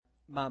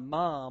my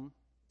mom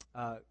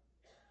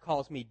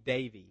calls me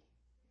Davy,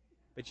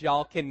 but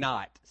y'all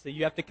cannot. So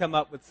you have to come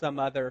up with some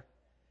other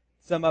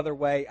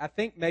way. I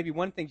think maybe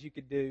one of the things you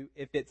could do,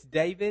 if it's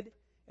David,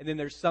 and then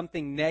there's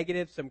something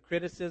negative, some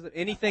criticism,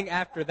 anything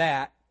after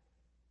that,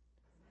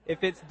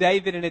 if it's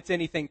David and it's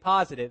anything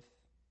positive,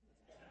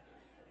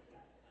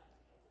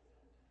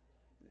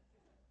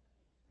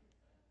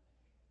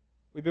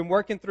 we've been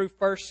working through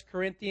 1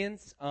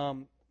 Corinthians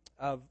of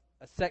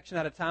a section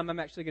at a time. I'm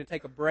actually going to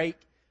take a break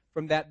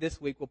from that this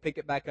week. We'll pick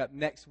it back up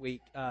next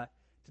week.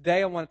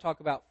 Today I want to talk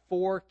about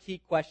 4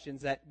 key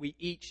questions that we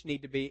each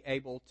need to be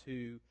able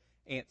to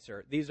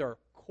answer. These are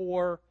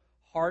core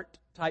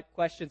heart-type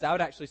questions. I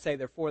would actually say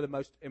they're 4 of the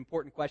most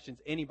important questions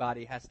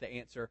anybody has to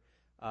answer,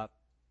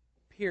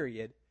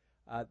 period.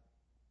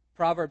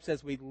 Proverbs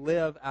says we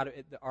live out of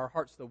it, our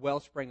heart's the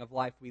wellspring of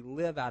life. We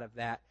live out of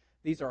that.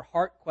 These are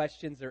heart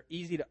questions. They're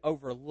easy to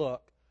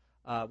overlook.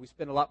 We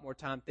spend a lot more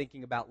time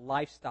thinking about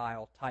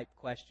lifestyle-type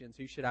questions.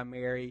 Who should I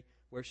marry?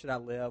 Where should I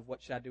live?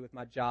 What should I do with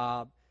my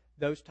job?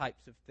 Those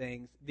types of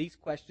things. These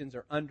questions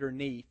are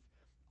underneath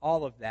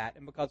all of that.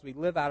 And because we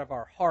live out of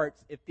our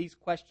hearts, if these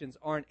questions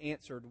aren't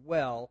answered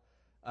well,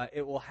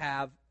 it will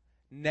have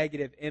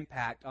negative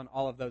impact on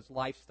all of those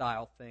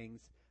lifestyle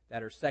things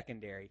that are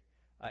secondary.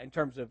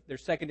 They're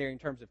secondary in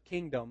terms of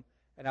kingdom,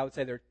 and I would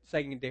say they're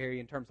secondary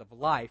in terms of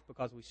life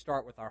because we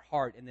start with our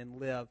heart and then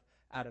live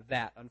out of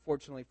that.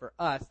 Unfortunately for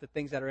us, the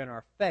things that are in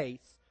our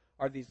face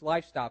are these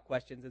lifestyle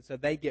questions, and so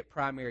they get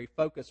primary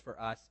focus for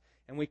us,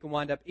 and we can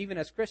wind up, even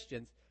as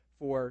Christians,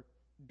 for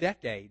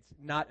decades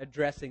not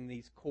addressing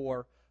these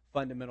core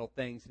fundamental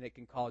things, and it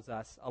can cause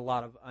us a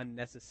lot of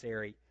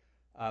unnecessary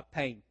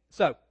pain.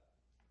 So,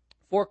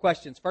 4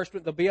 questions. First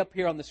one, they'll be up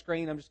here on the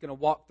screen. I'm just going to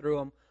walk through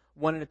them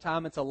one at a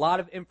time. It's a lot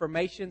of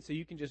information, so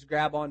you can just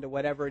grab onto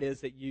whatever it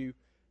is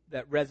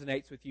that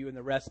resonates with you, and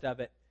the rest of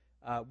it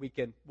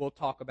we'll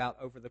talk about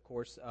over the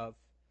course of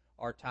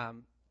our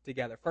time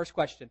together. First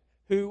question,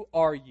 who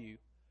are you?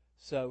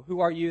 So, who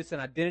are you? It's an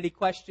identity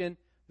question.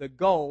 The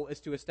goal is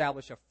to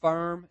establish a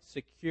firm,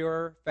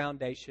 secure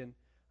foundation,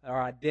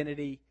 our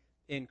identity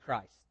in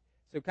Christ.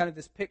 So kind of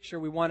this picture,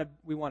 we want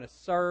to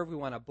serve, we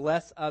want to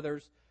bless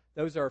others.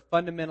 Those are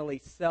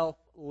fundamentally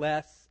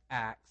selfless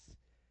acts.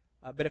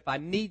 But if I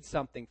need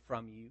something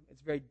from you,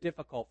 it's very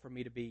difficult for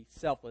me to be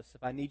selfless.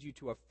 If I need you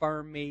to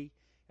affirm me,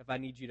 if I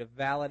need you to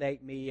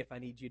validate me, if I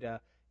need you to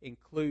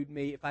include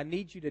me, if I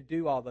need you to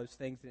do all those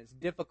things, then it's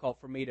difficult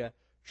for me to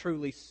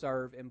truly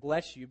serve and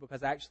bless you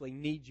because I actually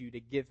need you to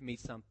give me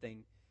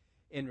something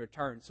in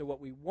return. So what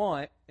we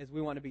want is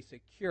we want to be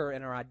secure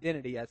in our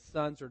identity as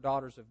sons or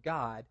daughters of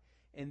God,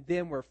 and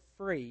then we're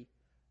free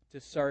to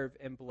serve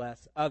and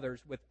bless others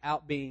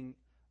without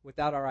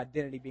our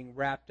identity being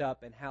wrapped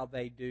up in how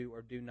they do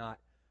or do not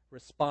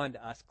respond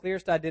to us.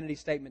 Clearest identity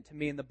statement to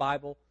me in the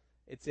Bible,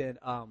 it's in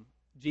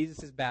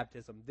Jesus'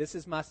 baptism. This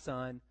is my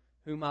Son,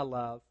 whom I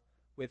love.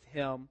 With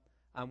him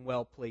I'm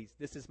well pleased.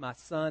 This is my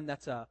Son.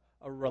 That's a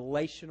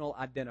relational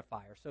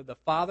identifier. So the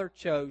Father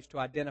chose to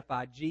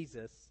identify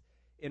Jesus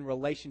in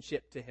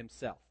relationship to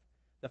himself.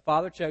 The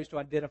Father chose to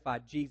identify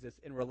Jesus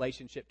in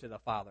relationship to the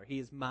Father. He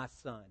is my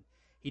Son.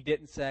 He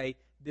didn't say,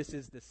 this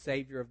is the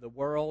Savior of the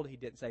world. He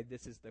didn't say,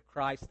 this is the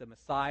Christ, the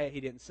Messiah. He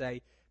didn't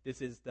say,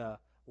 this is the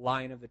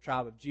Lion of the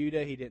tribe of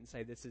Judah. He didn't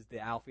say, this is the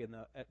Alpha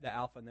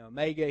and the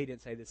Omega. He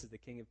didn't say, this is the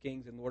King of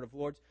Kings and Lord of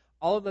Lords.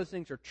 All of those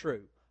things are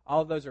true.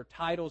 All of those are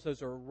titles.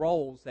 Those are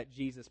roles that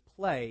Jesus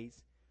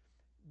plays.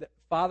 The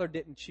Father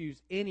didn't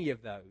choose any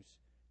of those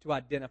to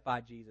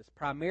identify Jesus.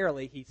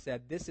 Primarily, he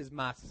said, this is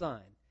my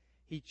Son.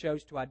 He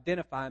chose to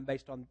identify him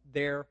based on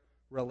their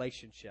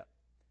relationship.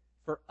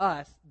 For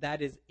us,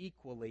 that is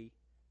equally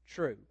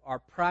true. Our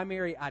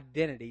primary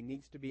identity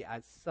needs to be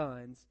as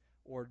sons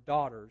or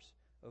daughters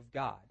of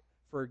God.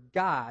 For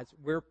guys,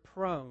 we're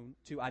prone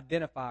to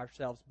identify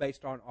ourselves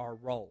based on our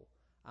role.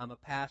 I'm a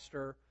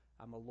pastor,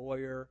 I'm a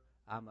lawyer,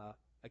 I'm an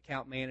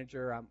account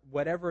manager,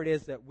 whatever it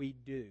is that we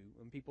do.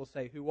 When people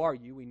say, who are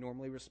you? We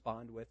normally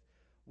respond with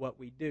what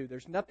we do.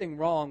 There's nothing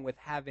wrong with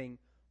having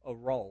a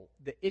role.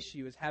 The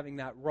issue is having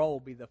that role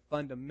be the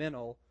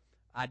fundamental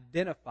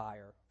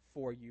identifier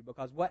for you,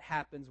 because what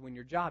happens when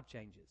your job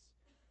changes?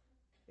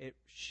 It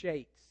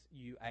shakes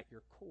you at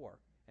your core,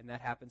 and that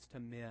happens to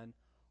men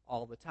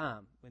all the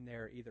time. When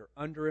they're either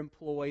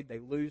underemployed, they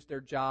lose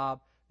their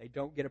job, they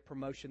don't get a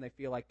promotion they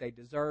feel like they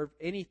deserve,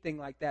 anything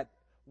like that,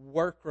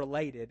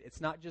 work-related.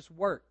 It's not just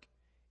work.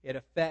 It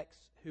affects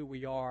who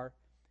we are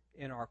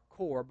in our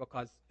core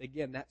because,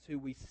 again, that's who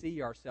we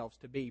see ourselves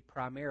to be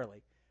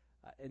primarily.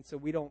 And so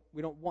we don't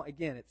want,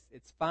 again,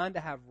 it's fine to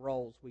have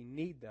roles. We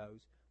need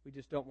those. We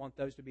just don't want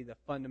those to be the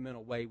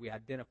fundamental way we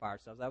identify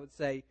ourselves. I would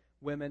say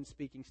women,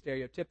 speaking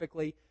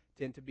stereotypically,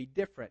 tend to be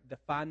different,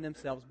 define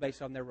themselves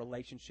based on their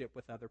relationship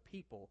with other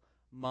people.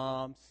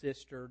 Mom,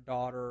 sister,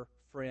 daughter,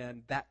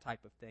 friend, that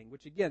type of thing.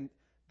 Which, again,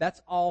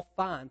 that's all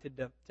fine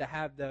to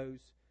have those,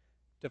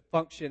 to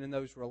function in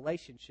those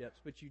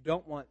relationships, but you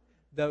don't want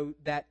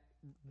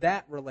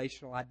that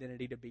relational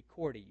identity to be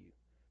core to you.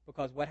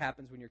 Because what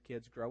happens when your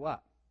kids grow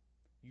up?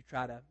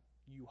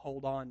 You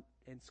hold on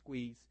and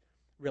squeeze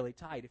really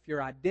tight. If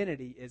your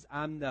identity is,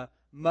 I'm the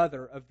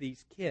mother of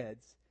these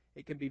kids,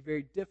 it can be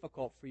very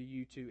difficult for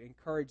you to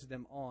encourage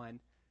them on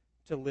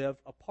to live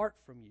apart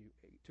from you,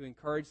 to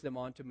encourage them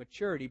on to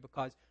maturity,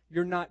 because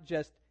you're not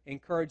just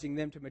encouraging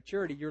them to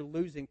maturity, you're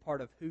losing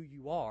part of who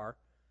you are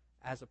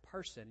as a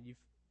person. You've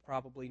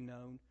probably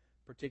known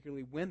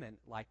particularly women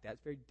like that.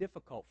 It's very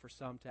difficult for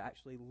some to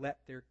actually let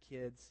their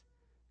kids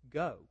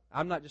go.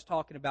 I'm not just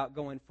talking about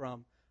going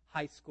from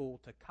high school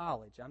to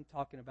college. I'm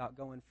talking about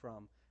going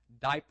from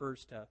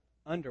diapers to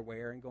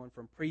underwear and going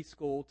from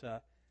preschool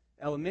to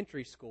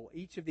elementary school.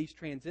 Each of these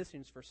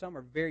transitions for some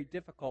are very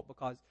difficult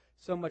because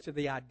so much of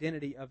the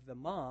identity of the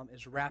mom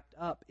is wrapped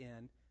up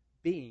in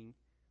being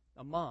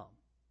a mom.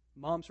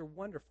 Moms are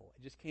wonderful.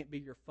 It just can't be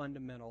your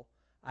fundamental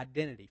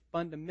identity.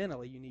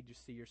 Fundamentally, you need to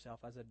see yourself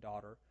as a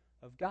daughter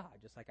of God,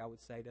 just like I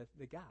would say to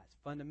the guys.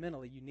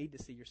 Fundamentally, you need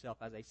to see yourself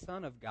as a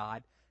son of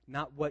God,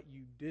 not what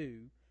you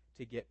do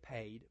to get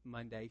paid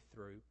Monday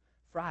through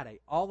Friday.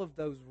 All of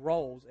those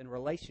roles and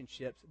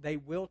relationships, they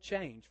will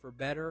change for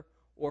better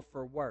or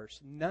for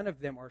worse. None of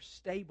them are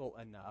stable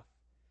enough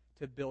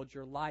to build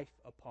your life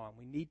upon.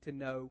 We need to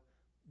know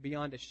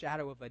beyond a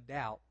shadow of a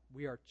doubt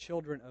we are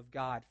children of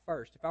God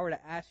first. If I were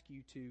to ask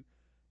you to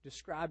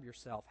describe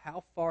yourself,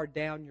 how far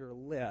down your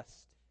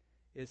list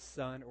is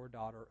son or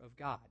daughter of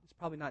God? It's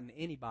probably not in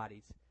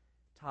anybody's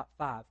top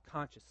 5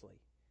 consciously.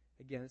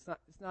 Again, it's not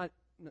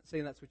I'm not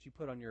saying that's what you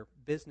put on your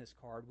business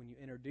card when you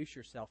introduce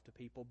yourself to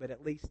people, but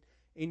at least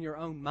in your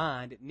own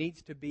mind, it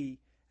needs to be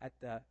at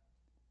the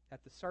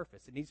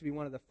surface. It needs to be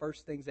one of the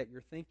first things that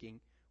you're thinking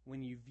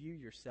when you view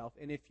yourself.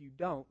 And if you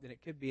don't, then it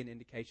could be an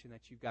indication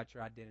that you've got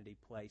your identity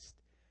placed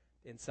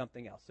in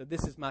something else. So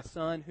this is my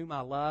son whom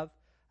I love.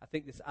 I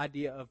think this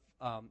idea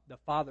of the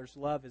Father's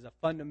love is a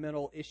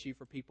fundamental issue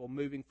for people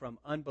moving from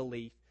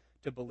unbelief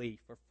to belief,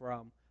 or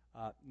from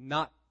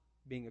not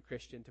being a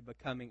Christian to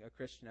becoming a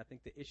Christian. I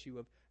think the issue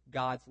of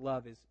God's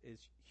love is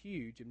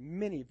huge. And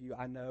many of you,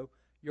 I know,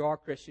 you are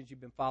Christians.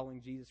 You've been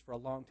following Jesus for a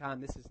long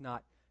time. This is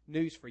not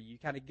news for you. You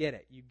kind of get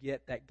it. You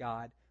get that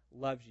God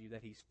loves you,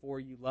 that He's for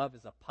you. Love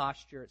is a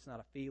posture. It's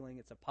not a feeling.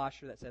 It's a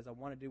posture that says, I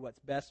want to do what's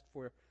best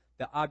for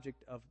the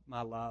object of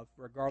my love,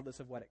 regardless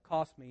of what it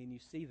costs me. And you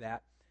see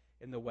that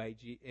in the way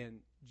in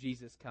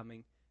Jesus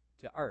coming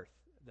to earth.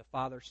 The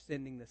Father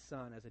sending the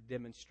Son as a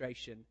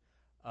demonstration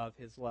of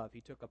His love.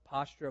 He took a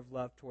posture of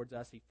love towards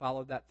us. He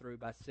followed that through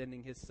by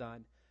sending His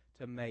Son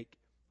to make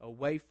a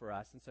way for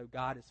us. And so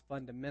God is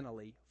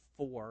fundamentally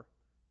for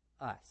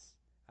us.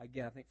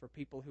 Again, I think for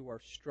people who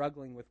are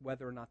struggling with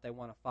whether or not they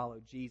want to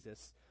follow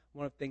Jesus,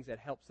 one of the things that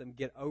helps them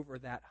get over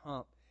that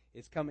hump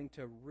is coming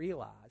to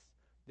realize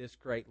this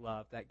great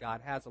love that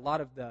God has. A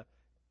lot of the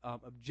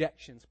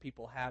objections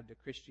people have to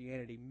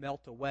Christianity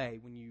melt away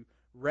when you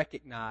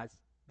recognize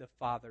the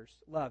Father's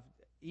love.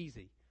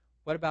 Easy.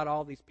 What about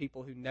all these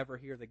people who never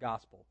hear the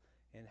gospel?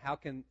 And how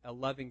can a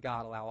loving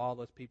God allow all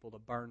those people to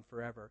burn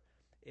forever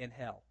in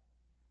hell?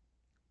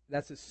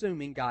 That's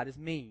assuming God is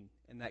mean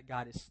and that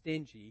God is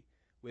stingy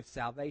with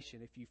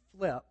salvation. If you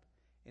flip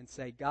and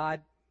say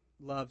God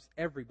loves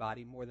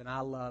everybody more than I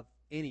love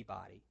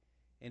anybody,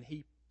 and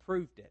He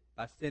proved it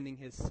by sending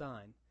His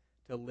Son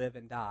to live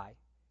and die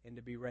and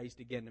to be raised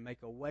again to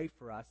make a way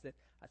for us, that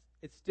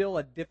it's still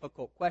a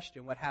difficult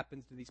question. What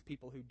happens to these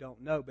people who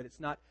don't know? But it's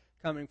not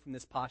coming from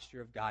this posture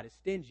of God is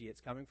stingy.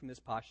 It's coming from this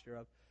posture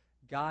of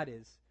God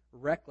is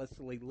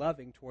recklessly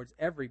loving towards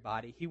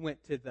everybody. He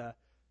went to the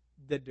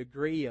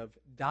degree of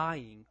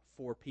dying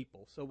for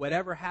people. So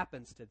whatever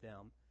happens to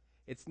them,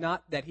 it's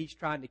not that He's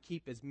trying to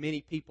keep as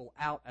many people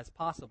out as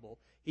possible.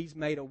 He's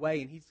made a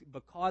way, and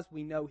because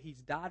we know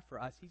He's died for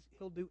us,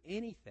 He'll do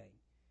anything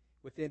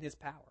within His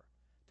power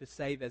to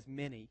save as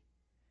many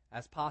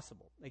as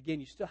possible. Again,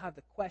 you still have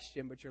the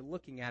question, but you're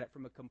looking at it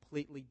from a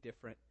completely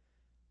different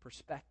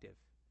perspective.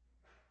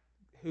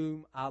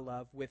 Whom I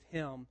love, with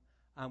Him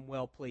I'm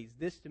well pleased.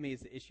 This to me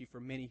is the issue for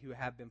many who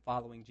have been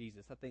following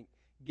Jesus. I think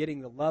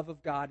getting the love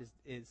of God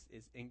is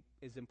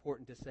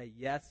important to say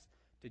yes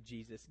to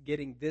Jesus.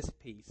 Getting this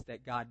peace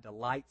that God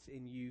delights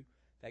in you,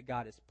 that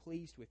God is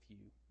pleased with you,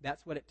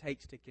 that's what it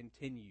takes to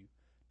continue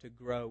to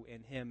grow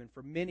in Him. And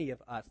for many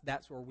of us,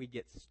 that's where we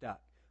get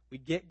stuck. We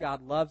get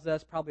God loves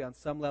us. Probably on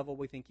some level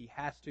we think He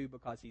has to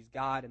because He's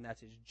God and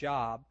that's His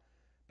job.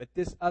 But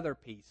this other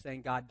piece,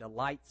 saying God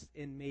delights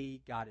in me,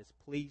 God is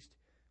pleased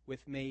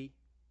with me,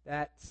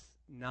 that's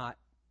not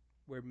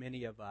where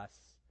many of us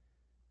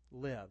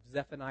live.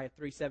 Zephaniah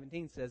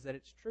 3:17 says that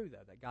it's true,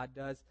 though, that God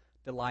does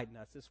delight in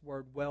us. This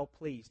word well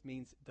pleased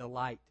means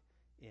delight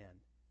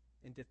in.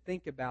 And to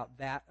think about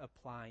that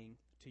applying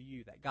to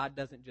you, that God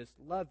doesn't just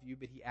love you,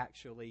 but He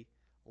actually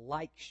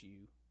likes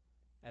you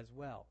as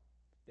well.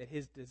 That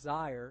His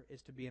desire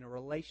is to be in a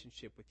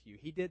relationship with you.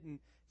 He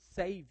didn't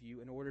save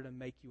you in order to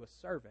make you a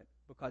servant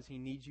because He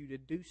needs you to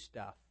do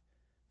stuff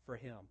for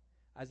Him.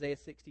 Isaiah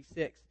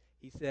 66,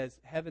 He says,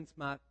 heaven's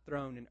my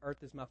throne and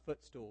earth is my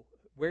footstool.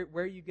 Where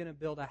are you going to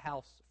build a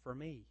house for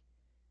me?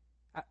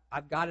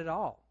 I've got it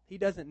all. He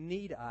doesn't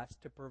need us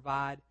to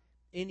provide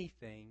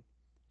anything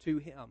to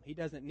Him. He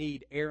doesn't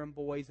need errand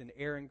boys and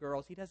errand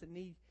girls. He doesn't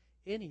need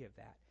any of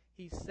that.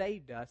 He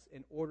saved us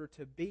in order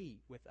to be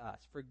with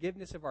us.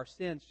 Forgiveness of our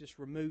sins just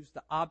removes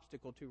the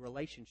obstacle to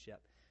relationship.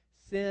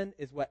 Sin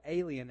is what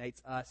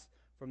alienates us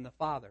from the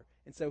Father.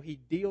 And so he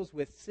deals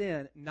with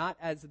sin not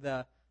as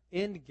the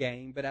end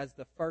game, but as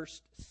the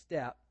first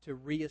step to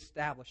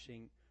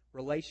reestablishing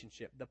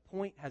relationship. The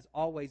point has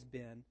always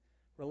been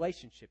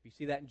relationship. You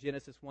see that in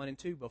Genesis 1 and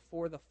 2.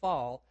 Before the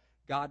fall,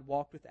 God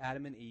walked with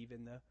Adam and Eve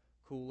in the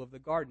cool of the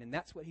garden. And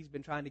that's what he's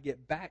been trying to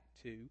get back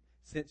to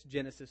since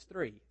Genesis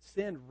 3.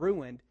 Sin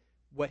ruined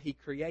what he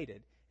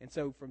created. And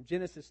so from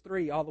Genesis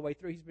 3 all the way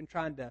through, he's been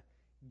trying to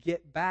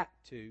get back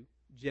to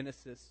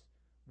Genesis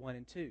 1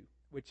 and 2,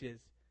 which is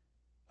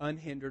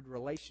unhindered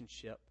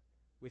relationship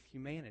with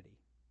humanity.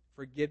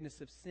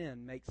 Forgiveness of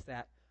sin makes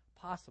that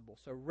possible.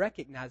 So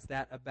recognize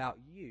that about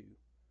you.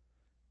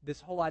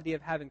 This whole idea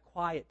of having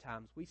quiet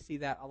times, we see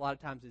that a lot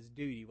of times as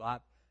duty.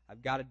 Well,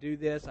 I've got to do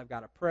this. I've got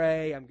to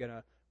pray. I'm going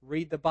to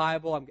read the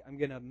Bible. I'm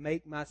going to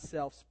make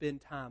myself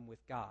spend time with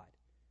God.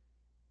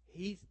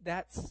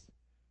 That's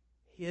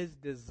his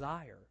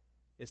desire,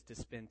 is to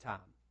spend time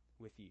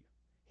with you.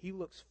 He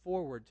looks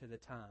forward to the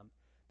time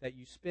that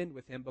you spend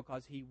with him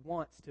because he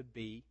wants to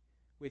be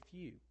with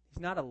you.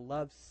 He's not a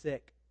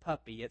lovesick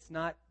puppy. It's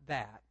not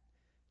that.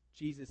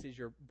 Jesus is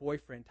your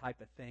boyfriend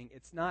type of thing.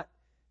 It's not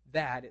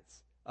that.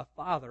 It's a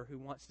father who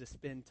wants to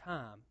spend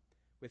time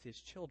with his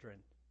children.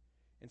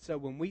 And so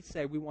when we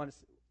say we want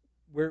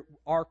to,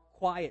 our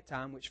quiet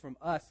time, which from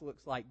us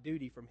looks like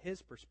duty, from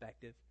his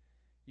perspective,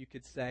 you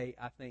could say,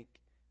 I think,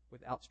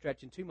 without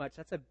stretching too much,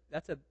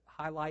 that's a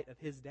highlight of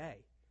his day,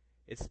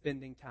 is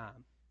spending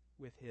time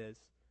with his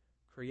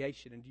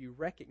creation. And do you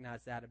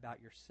recognize that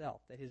about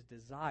yourself, that his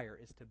desire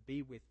is to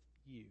be with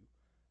you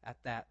at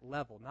that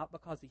level, not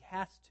because he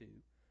has to,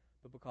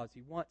 but because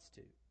he wants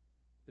to?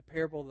 The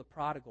parable of the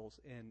prodigals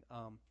in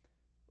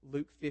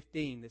Luke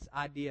 15, this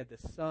idea of the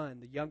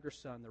son, the younger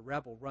son, the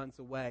rebel, runs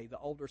away. The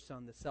older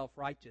son, the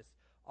self-righteous,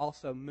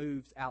 also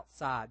moves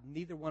outside.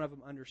 Neither one of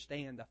them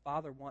understand. The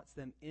father wants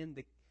them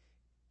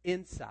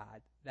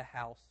inside the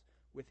house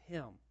with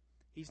him.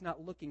 He's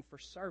not looking for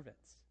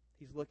servants.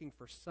 He's looking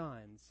for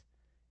sons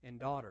and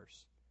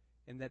daughters.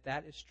 And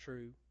that is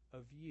true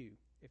of you.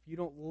 If you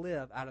don't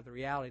live out of the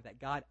reality that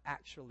God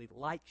actually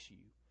likes you,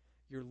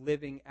 you're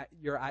living,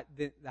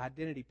 the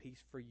identity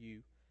piece for you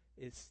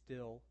is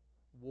still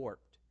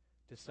warped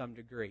to some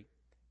degree.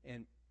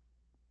 And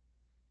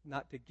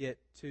not to get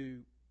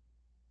to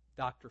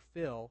Dr.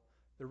 Phil,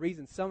 the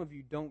reason some of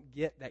you don't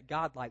get that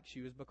God likes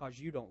you is because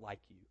you don't like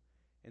you.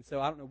 And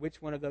so I don't know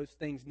which one of those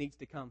things needs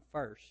to come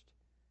first,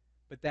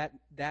 but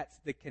that's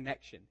the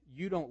connection.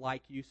 You don't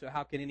like you, so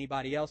how can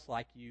anybody else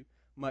like you,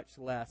 much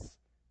less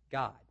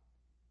God?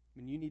 I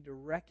mean, you need to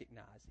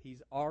recognize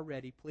he's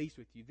already pleased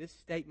with you. This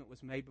statement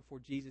was made before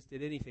Jesus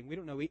did anything. We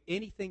don't know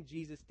anything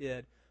Jesus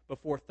did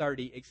before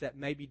 30 except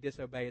maybe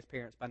disobey his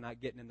parents by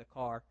not getting in the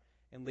car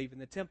and leaving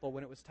the temple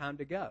when it was time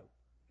to go.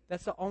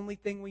 That's the only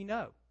thing we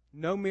know.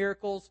 No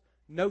miracles,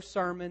 no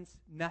sermons,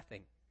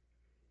 nothing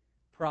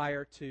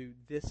prior to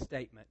this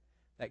statement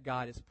that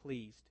God is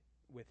pleased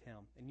with him.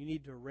 And you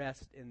need to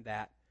rest in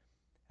that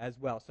as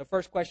well. So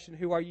first question,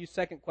 who are you?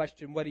 Second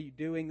question, what are you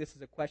doing? This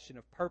is a question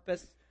of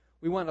purpose.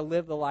 We want to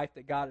live the life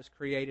that God has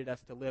created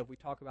us to live. We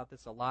talk about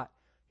this a lot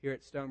here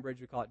at Stonebridge.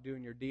 We call it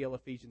doing your deal,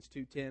 Ephesians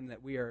 2:10,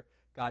 that we are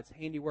God's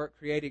handiwork,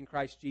 created in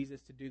Christ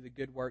Jesus to do the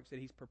good works that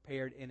he's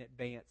prepared in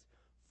advance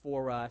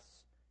for us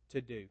to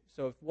do.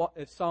 So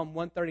if Psalm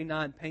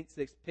 139 paints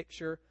this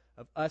picture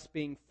of us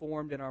being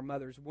formed in our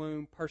mother's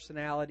womb,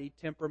 personality,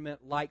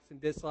 temperament, likes and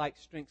dislikes,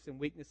 strengths and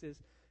weaknesses,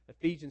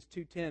 Ephesians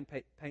 2:10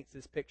 paints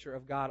this picture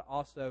of God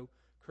also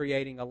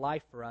creating a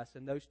life for us,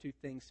 and those two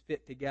things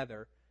fit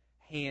together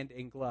hand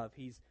in glove.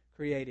 He's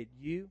created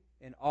you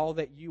and all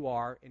that you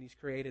are, and he's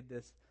created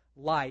this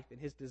life, and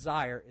his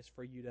desire is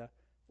for you to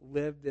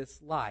live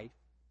this life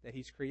that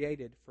he's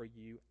created for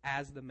you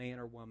as the man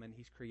or woman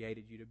he's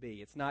created you to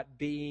be. It's not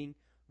being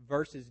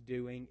versus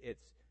doing,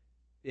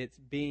 it's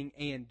being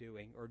and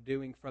doing, or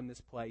doing from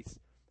this place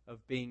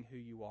of being who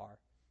you are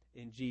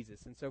in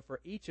Jesus. And so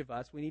for each of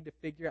us, we need to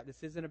figure out,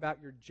 this isn't about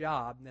your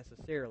job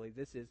necessarily.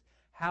 This is,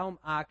 how am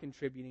I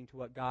contributing to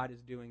what God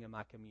is doing in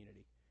my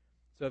community?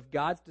 So if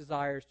God's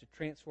desire is to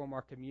transform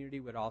our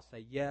community, we'd all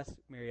say, yes,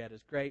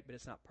 Marietta's great, but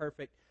it's not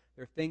perfect.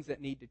 There are things that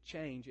need to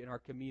change in our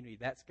community.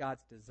 That's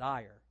God's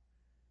desire.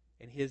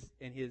 And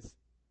his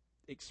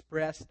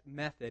expressed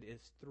method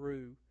is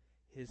through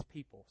his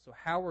people. So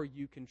how are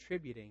you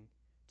contributing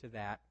to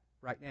that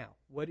right now?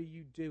 What are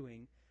you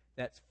doing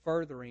that's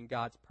furthering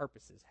God's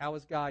purposes? How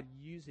is God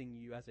using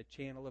you as a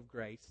channel of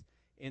grace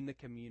in the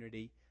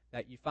community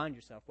that you find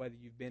yourself? Whether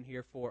you've been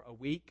here for a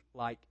week,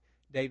 like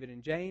David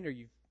and Jane, or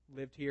you've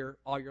lived here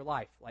all your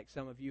life, like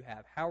some of you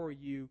have. How are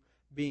you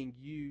being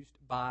used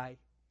by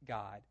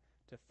God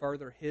to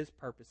further his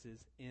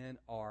purposes in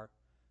our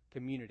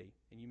community?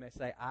 And you may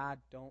say, I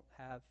don't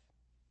have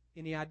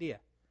any idea.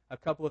 A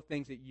couple of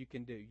things that you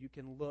can do. You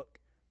can look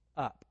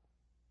up.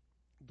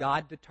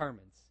 God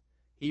determines.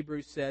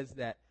 Hebrews says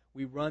that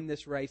we run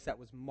this race that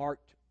was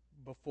marked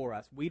before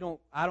us.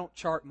 I don't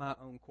chart my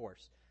own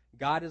course.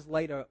 God has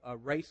laid a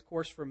race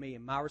course for me,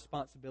 and my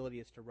responsibility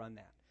is to run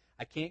that.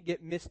 I can't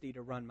get Misty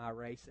to run my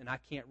race, and I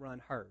can't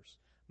run hers.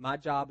 My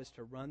job is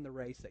to run the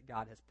race that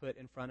God has put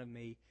in front of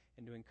me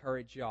and to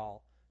encourage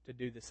y'all to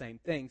do the same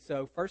thing.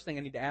 So first thing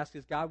I need to ask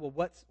is, God, well,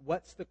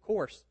 what's the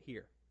course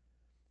here?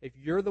 If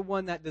you're the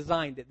one that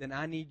designed it, then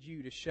I need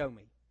you to show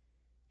me.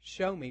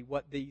 Show me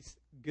what these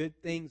good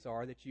things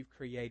are that you've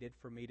created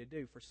for me to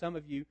do. For some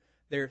of you,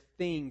 there are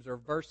themes or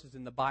verses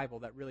in the Bible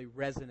that really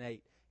resonate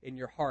in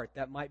your heart.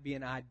 That might be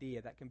an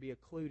idea. That can be a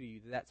clue to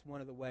you. That's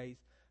one of the ways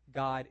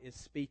God is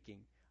speaking.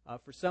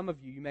 For some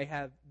of you, you may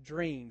have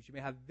dreams. You may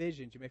have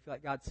visions. You may feel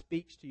like God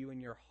speaks to you in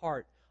your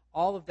heart.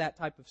 All of that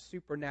type of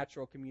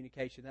supernatural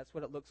communication, that's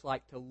what it looks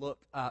like to look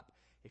up.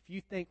 If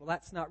you think, well,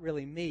 that's not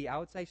really me, I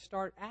would say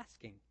start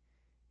asking.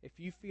 If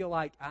you feel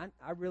like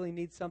I really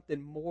need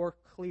something more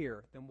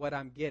clear than what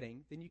I'm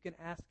getting, then you can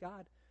ask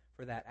God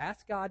for that.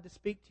 Ask God to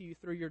speak to you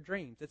through your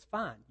dreams. It's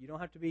fine. You don't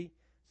have to be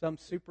some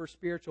super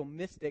spiritual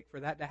mystic for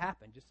that to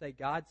happen. Just say,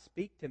 God,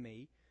 speak to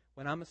me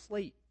when I'm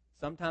asleep.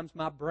 Sometimes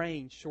my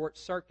brain short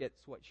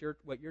circuits what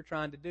you're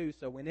trying to do,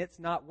 so when it's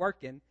not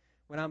working,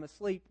 when I'm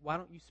asleep, why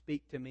don't you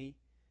speak to me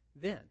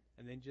then?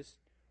 And then just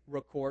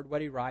record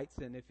what he writes,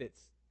 and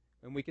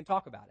we can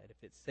talk about it.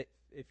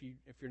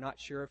 If you're not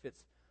sure if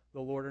it's the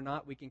Lord or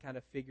not, we can kind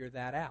of figure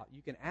that out.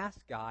 You can ask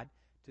God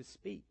to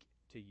speak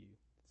to you.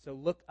 So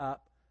look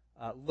up,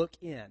 look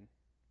in.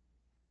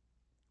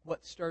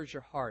 What stirs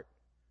your heart?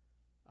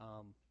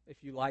 If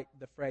you like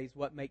the phrase,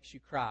 what makes you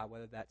cry,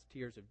 whether that's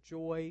tears of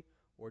joy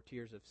or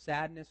tears of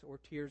sadness or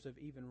tears of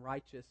even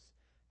righteous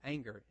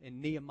anger.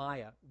 In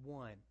Nehemiah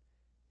 1,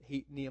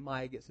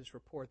 Nehemiah gets this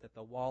report that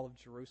the wall of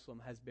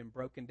Jerusalem has been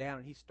broken down,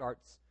 and he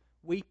starts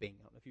weeping.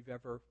 I don't know if you've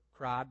ever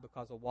cried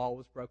because a wall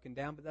was broken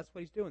down, but that's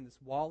what he's doing. This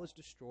wall is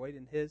destroyed,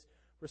 and his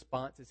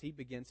response is he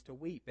begins to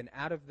weep. And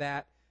out of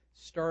that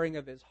stirring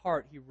of his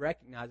heart, he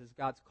recognizes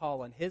God's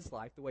call on his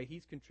life, the way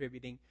he's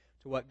contributing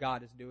to what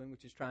God is doing,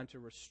 which is trying to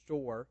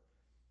restore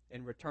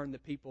and return the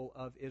people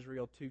of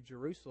Israel to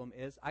Jerusalem,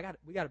 is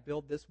we got to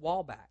build this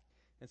wall back.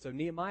 And so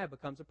Nehemiah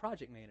becomes a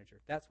project manager.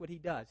 That's what he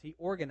does. He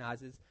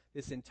organizes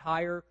this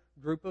entire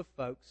group of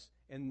folks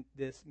in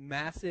this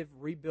massive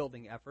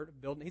rebuilding effort.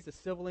 He's a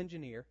civil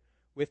engineer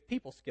with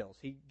people skills.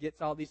 He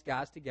gets all these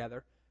guys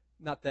together.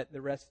 Not that the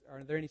rest,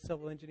 are there any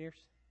civil engineers?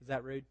 Is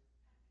that rude?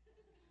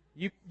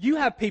 You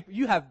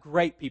have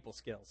great people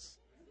skills.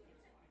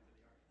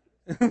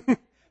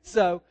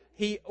 So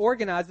he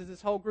organizes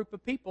this whole group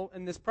of people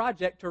in this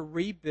project to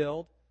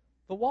rebuild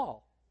the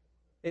wall.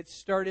 It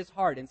stirred his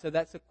heart. And so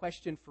that's a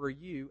question for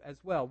you as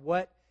well.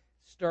 What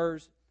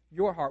stirs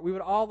your heart? We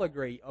would all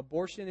agree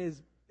abortion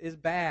is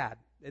bad.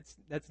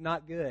 That's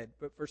not good.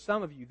 But for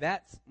some of you,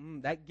 that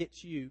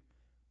gets you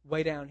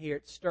way down here.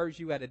 It stirs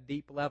you at a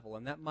deep level,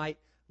 and that might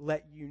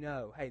let you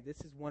know, hey,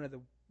 this is one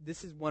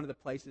of the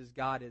places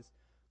God is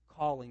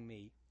calling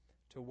me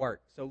to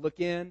work. So look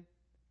in,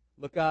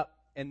 look up,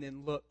 and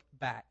then look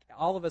back.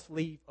 All of us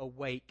leave a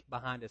wake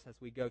behind us as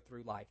we go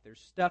through life. There's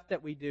stuff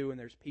that we do, and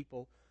there's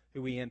people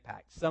who we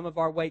impact. Some of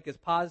our wake is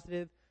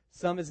positive,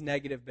 some is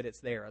negative, but it's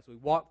there. As we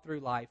walk through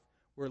life,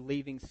 we're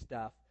leaving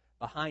stuff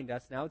behind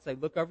us. Now I would say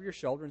look over your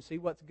shoulder and see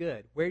what's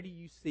good. Where do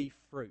you see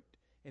fruit?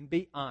 And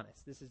be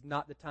honest. This is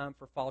not the time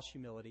for false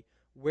humility.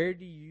 Where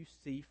do you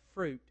see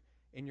fruit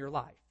in your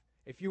life?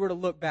 If you were to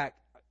look back,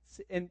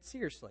 and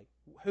seriously,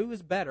 who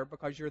is better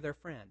because you're their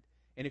friend?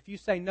 And if you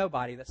say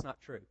nobody, that's not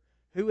true.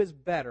 Who is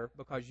better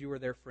because you are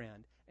their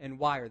friend, and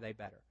why are they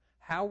better?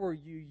 How were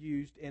you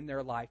used in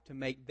their life to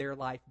make their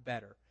life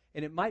better?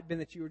 And it might have been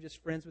that you were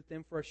just friends with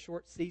them for a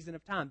short season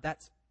of time.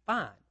 That's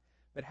fine.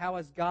 But how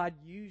has God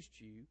used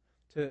you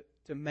to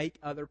make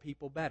other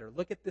people better?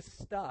 Look at this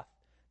stuff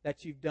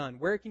that you've done.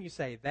 Where can you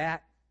say,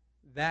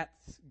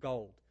 that's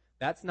gold?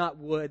 That's not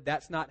wood.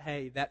 That's not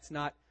hay. That's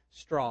not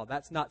straw.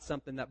 That's not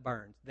something that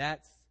burns.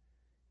 That's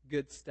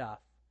good stuff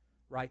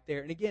right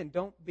there. And again,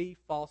 don't be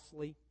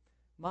falsely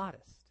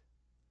modest.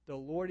 The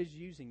Lord is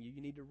using you.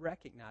 You need to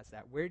recognize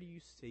that. Where do you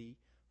see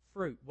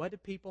fruit? What do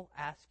people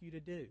ask you to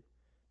do?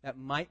 That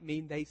might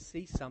mean they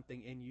see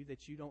something in you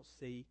that you don't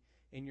see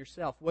in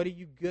yourself. What are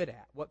you good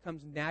at? What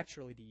comes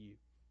naturally to you?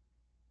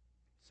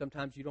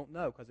 Sometimes you don't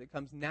know because it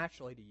comes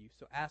naturally to you.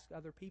 So ask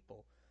other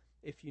people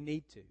if you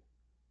need to.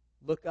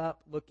 Look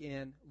up, look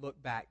in,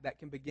 look back. That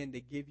can begin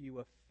to give you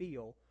a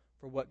feel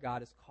for what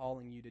God is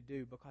calling you to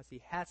do because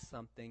He has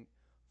something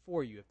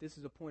for you. If this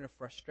is a point of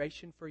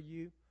frustration for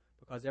you,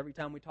 because every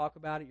time we talk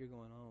about it, you're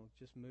going, oh,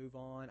 just move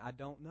on. I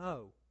don't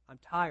know. I'm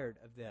tired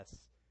of this.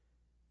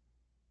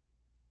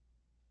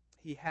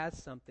 He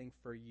has something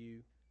for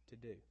you to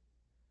do.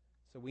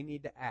 So we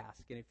need to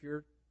ask. And if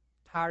you're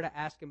tired of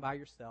asking by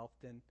yourself,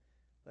 then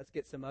let's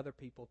get some other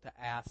people to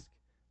ask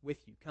with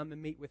you. Come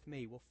and meet with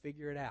me. We'll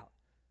figure it out.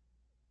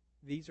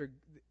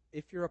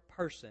 If you're a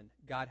person,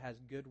 God has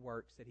good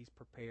works that He's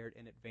prepared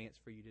in advance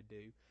for you to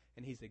do.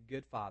 And He's a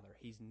good Father.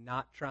 He's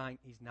not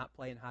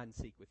playing hide and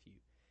seek with you.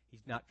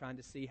 He's not trying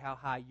to see how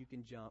high you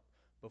can jump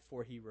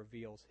before He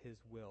reveals His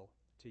will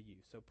to you.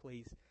 So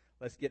please,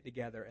 let's get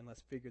together and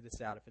let's figure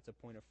this out if it's a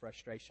point of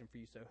frustration for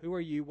you. So who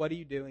are you? What are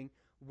you doing?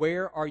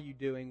 Where are you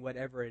doing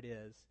whatever it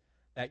is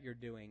that you're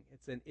doing?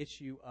 It's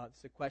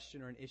a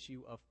question or an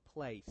issue of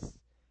place.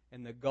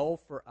 And the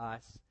goal for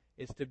us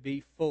is to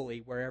be fully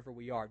wherever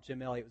we are.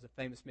 Jim Elliot was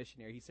a famous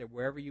missionary. He said,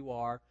 wherever you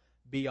are,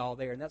 be all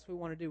there. And that's what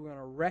we want to do. We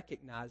want to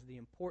recognize the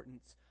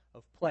importance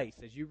of place.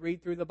 As you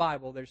read through the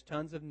Bible, there's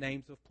tons of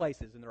names of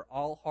places, and they're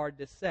all hard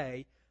to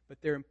say,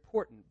 but they're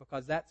important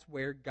because that's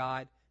where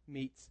God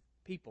meets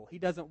people. He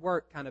doesn't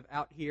work kind of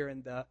out here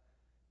in the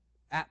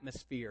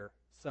atmosphere.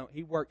 So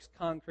he works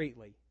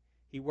concretely.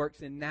 He works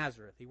in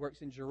Nazareth. He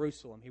works in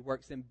Jerusalem. He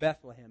works in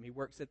Bethlehem. He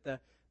works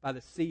by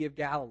the Sea of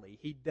Galilee.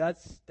 He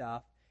does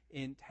stuff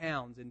in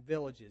towns, in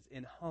villages,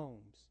 in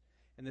homes.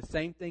 And the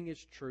same thing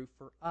is true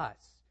for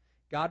us.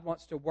 God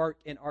wants to work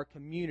in our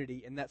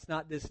community, and that's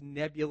not this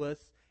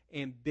nebulous,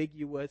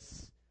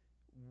 ambiguous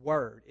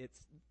word.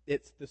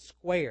 It's the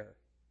square.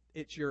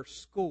 It's your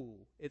school.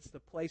 It's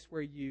the place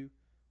where you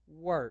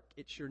work.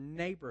 It's your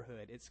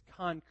neighborhood. It's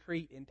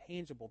concrete and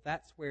tangible.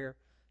 That's where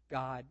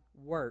God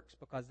works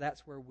because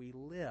that's where we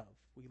live.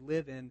 We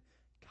live in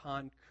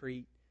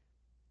concrete,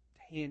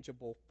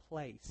 tangible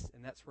place,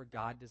 and that's where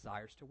God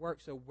desires to work.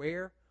 So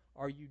where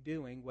are you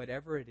doing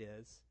whatever it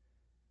is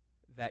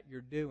that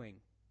you're doing?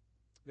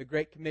 The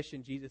Great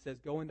Commission, Jesus says,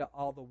 go into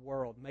all the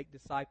world, make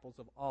disciples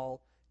of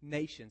all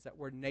nations. That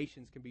word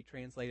nations can be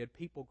translated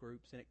people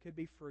groups, and it could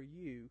be for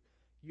you.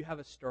 You have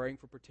a stirring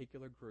for a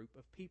particular group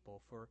of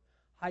people, for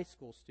high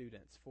school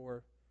students,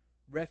 for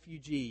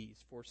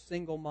refugees, for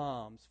single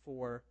moms,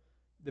 for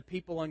the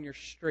people on your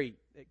street.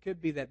 It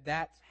could be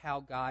that's how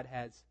God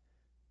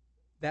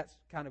that's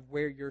kind of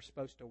where you're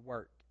supposed to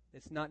work.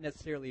 It's not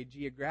necessarily a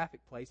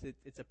geographic place.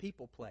 It's a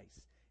people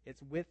place.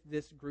 It's with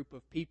this group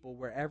of people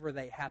wherever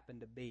they happen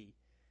to be.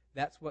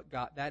 That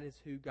is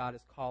who God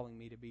is calling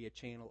me to be a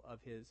channel of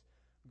His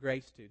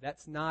grace to.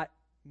 That's not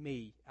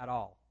me at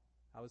all.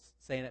 I was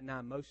saying it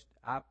now.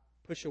 I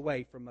push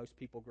away from most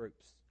people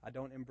groups. I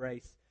don't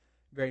embrace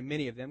very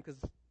many of them because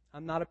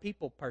I'm not a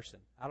people person.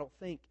 I don't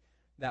think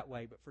that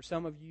way. But for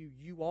some of you,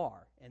 you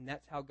are. And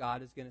that's how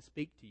God is going to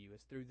speak to you.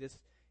 Is through this.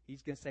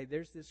 He's going to say,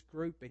 there's this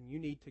group and you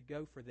need to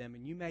go for them.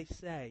 And you may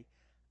say,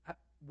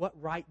 what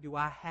right do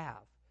I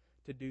have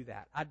to do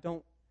that? I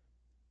don't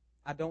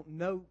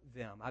know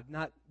them. I've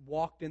not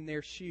walked in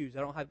their shoes.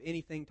 I don't have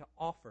anything to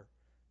offer.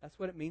 That's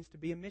what it means to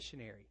be a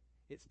missionary.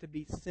 It's to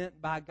be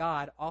sent by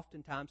God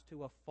oftentimes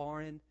to a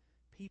foreign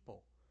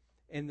people.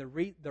 And the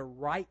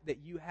right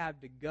that you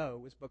have to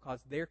go is because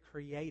their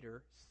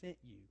Creator sent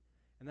you.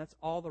 And that's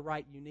all the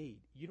right you need.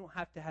 You don't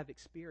have to have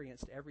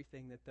experienced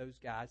everything that those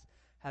guys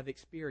have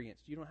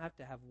experienced. You don't have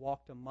to have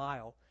walked a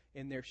mile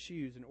in their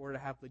shoes in order to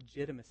have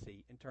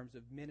legitimacy in terms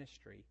of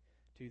ministry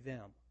to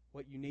them.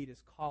 What you need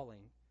is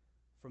calling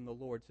from the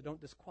Lord. So don't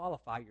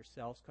disqualify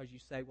yourselves because you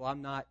say, well,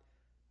 I'm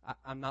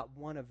not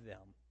one of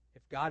them.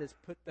 If God has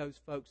put those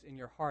folks in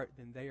your heart,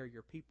 then they are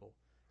your people.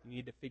 You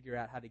need to figure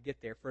out how to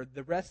get there. For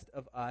the rest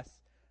of us,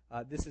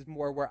 this is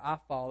more where I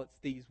fall. It's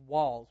these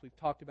walls. We've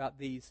talked about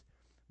these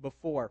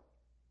before.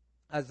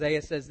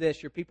 Isaiah says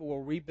this, your people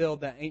will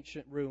rebuild the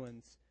ancient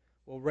ruins,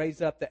 will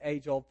raise up the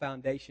age-old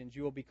foundations.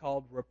 You will be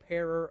called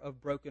repairer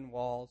of broken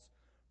walls,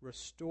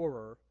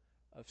 restorer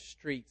of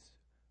streets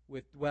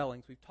with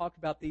dwellings. We've talked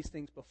about these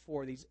things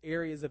before, these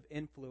areas of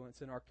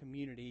influence in our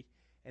community,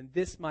 and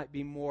this might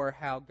be more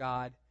how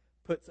God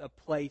puts a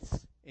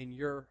place in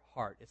your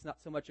heart. It's not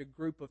so much a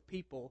group of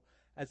people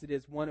as it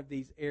is one of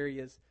these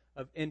areas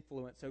of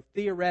influence. So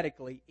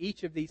theoretically,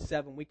 each of these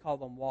 7, we call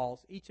them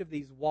walls, each of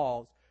these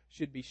walls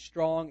should be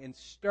strong and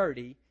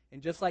sturdy.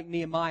 And just like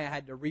Nehemiah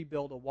had to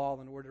rebuild a wall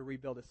in order to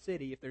rebuild a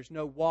city, if there's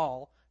no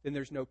wall, then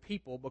there's no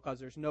people because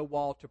there's no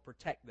wall to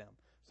protect them.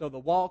 So the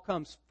wall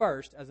comes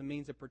first as a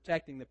means of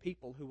protecting the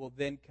people who will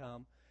then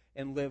come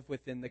and live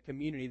within the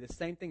community. The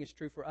same thing is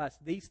true for us.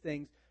 These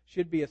things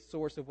should be a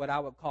source of what I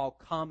would call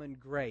common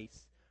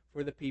grace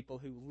for the people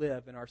who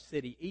live in our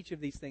city. Each of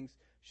these things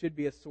should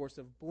be a source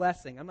of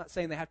blessing. I'm not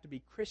saying they have to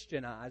be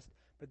Christianized,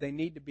 but they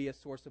need to be a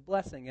source of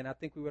blessing. And I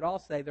think we would all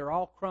say they're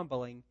all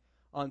crumbling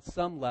on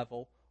some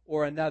level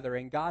or another.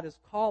 And God is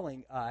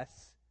calling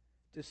us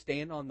to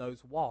stand on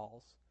those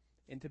walls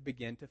and to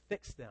begin to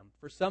fix them.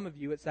 For some of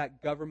you, it's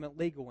that government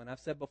legal one. I've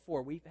said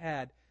before, we've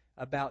had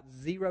about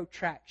 0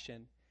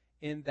 traction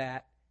in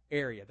that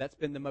area. That's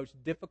been the most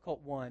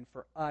difficult one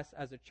for us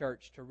as a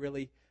church to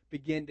really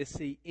begin to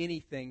see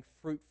anything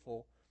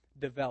fruitful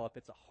develop.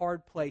 It's a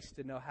hard place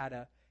to know how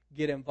to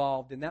get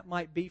involved, and that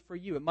might be for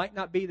you. It might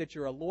not be that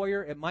you're a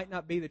lawyer. It might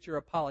not be that you're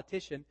a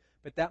politician,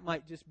 but that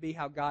might just be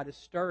how God is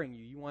stirring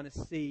you. You want to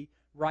see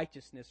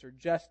righteousness or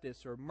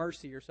justice or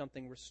mercy or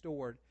something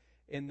restored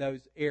in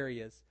those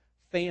areas.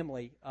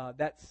 Family,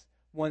 that's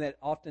one that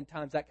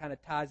oftentimes that kind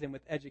of ties in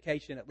with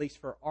education, at least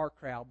for our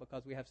crowd,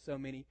 because we have so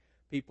many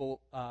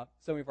people,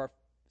 some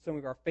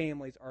of our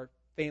families are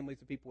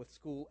families of people with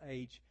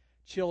school-age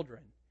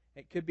children.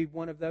 It could be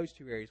one of those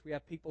 2 areas. We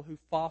have people who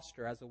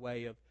foster as a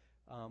way of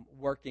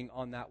working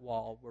on that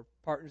wall. We're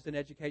partners in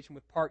education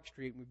with Park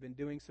Street. We've been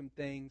doing some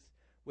things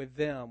with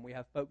them. We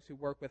have folks who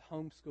work with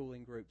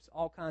homeschooling groups,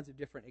 all kinds of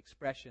different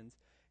expressions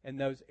in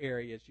those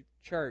areas.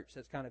 Church,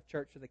 that's kind of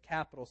church with a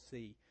capital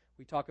C.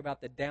 We talk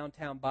about the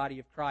downtown body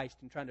of Christ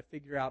and trying to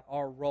figure out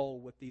our role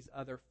with these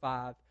other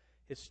 5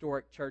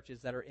 historic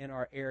churches that are in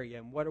our area,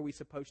 and what are we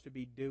supposed to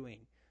be doing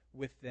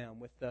with them,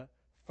 with the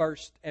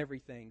First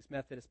Everythings,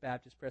 Methodist,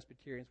 Baptist,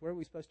 Presbyterians. What are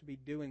we supposed to be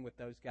doing with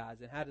those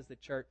guys, and how does the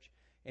church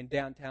in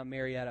downtown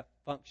Marietta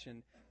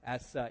function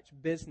as such?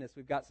 Business,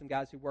 we've got some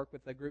guys who work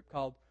with a group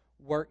called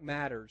Work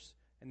Matters,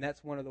 and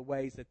that's one of the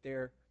ways that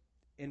they're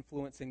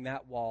influencing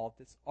that wall.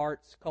 This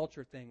arts,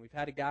 culture thing. We've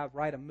had a guy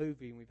write a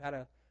movie, and we've had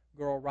a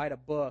girl write a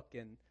book,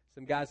 and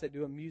some guys that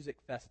do a music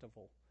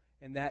festival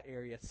in that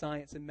area.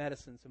 Science and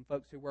medicine, some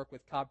folks who work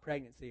with Cobb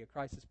Pregnancy, a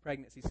crisis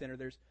pregnancy center.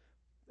 There's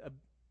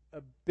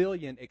a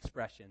billion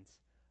expressions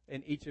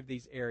in each of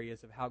these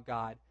areas of how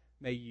God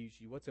may use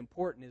you. What's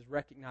important is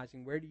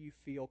recognizing, where do you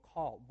feel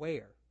called?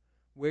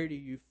 Where do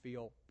you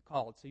feel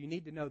called? So you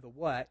need to know the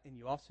what, and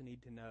you also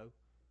need to know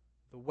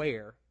the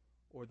where,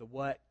 or the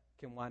what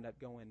can wind up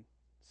going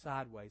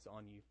sideways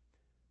on you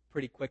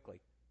pretty quickly.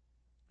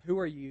 Who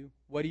are you?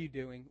 What are you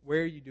doing?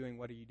 Where are you doing?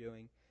 What are you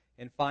doing?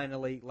 And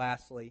finally,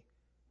 lastly,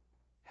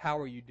 how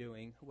are you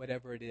doing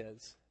whatever it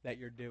is that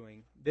you're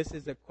doing? This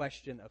is a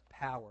question of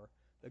power.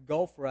 The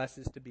goal for us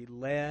is to be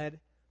led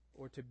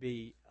or to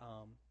be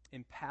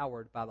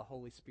empowered by the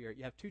Holy Spirit.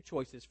 You have 2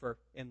 choices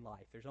in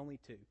life. There's only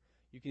 2.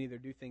 You can either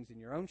do things in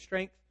your own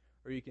strength,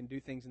 or you can do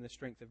things in the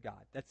strength of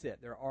God. That's it.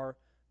 There are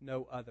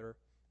no other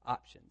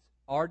options.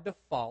 Our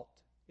default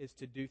is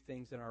to do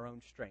things in our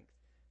own strength.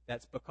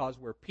 That's because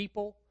we're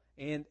people,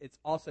 and it's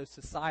also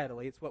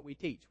societally, it's what we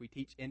teach. We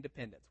teach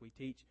independence. We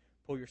teach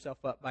pull yourself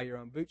up by your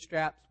own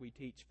bootstraps. We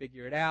teach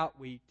figure it out.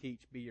 We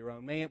teach be your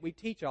own man. We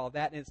teach all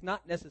that, and it's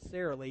not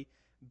necessarily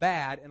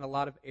bad in a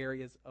lot of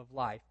areas of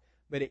life,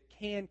 but it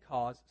can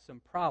cause some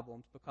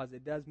problems because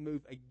it does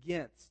move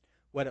against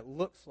what it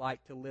looks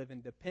like to live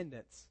in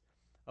dependence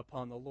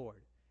upon the Lord.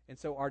 And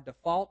so our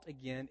default,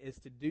 again, is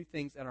to do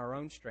things in our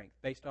own strength,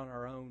 based on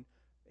our own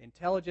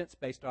intelligence,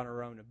 based on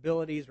our own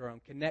abilities, our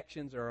own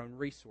connections, our own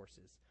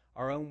resources,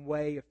 our own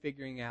way of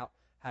figuring out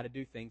how to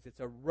do things. It's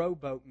a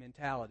rowboat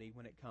mentality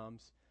when it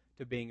comes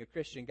to being a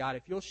Christian. God,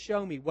 if you'll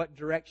show me what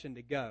direction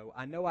to go,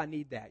 I know I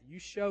need that. You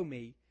show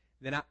me,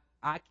 then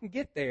I can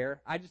get there.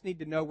 I just need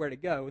to know where to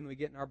go. And we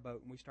get in our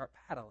boat and we start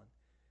paddling.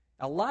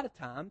 A lot of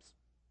times,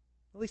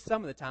 at least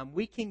some of the time,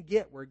 we can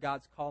get where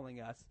God's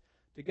calling us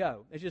to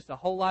go. It's just a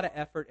whole lot of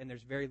effort, and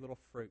there's very little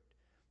fruit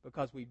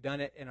because we've done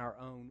it in our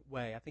own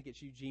way. I think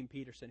it's Eugene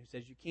Peterson who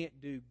says you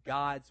can't do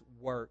God's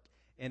work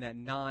in a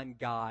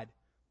non-God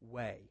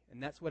way.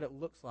 And that's what it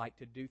looks like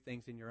to do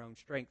things in your own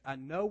strength. I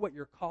know what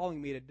you're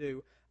calling me to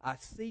do. I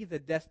see the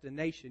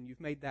destination.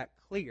 You've made that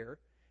clear.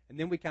 And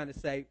then we kind of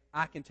say,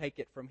 I can take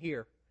it from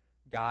here.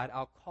 God,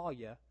 I'll call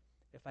you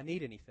if I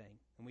need anything.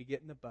 And we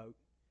get in the boat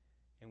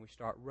and we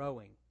start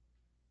rowing.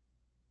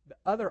 The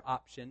other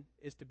option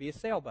is to be a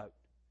sailboat.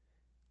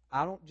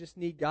 I don't just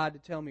need God to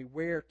tell me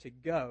where to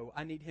go.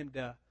 I need Him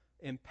to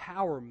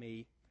empower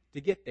me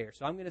to get there.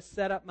 So I'm going to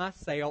set up my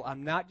sail.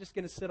 I'm not just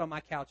going to sit on my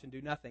couch and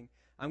do nothing.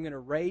 I'm going to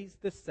raise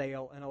the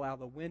sail and allow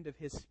the wind of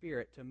His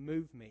Spirit to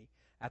move me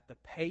at the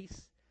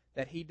pace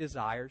that He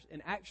desires,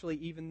 and actually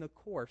even the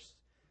course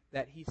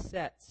that He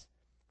sets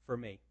for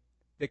me.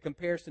 The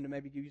comparison to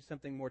maybe give you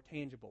something more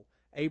tangible.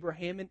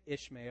 Abraham and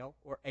Ishmael,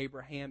 or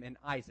Abraham and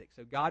Isaac.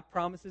 So God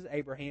promises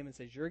Abraham and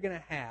says, you're going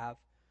to have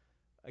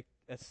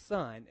a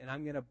son,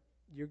 and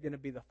you're going to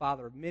be the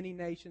father of many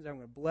nations. I'm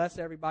going to bless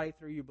everybody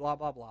through you, blah,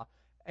 blah, blah.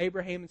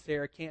 Abraham and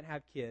Sarah can't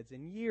have kids,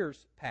 and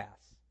years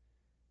pass.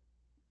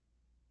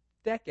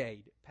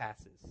 Decade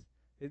passes.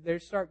 Are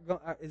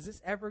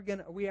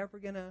we ever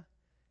going to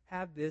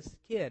have this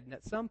kid? And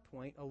at some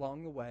point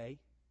along the way,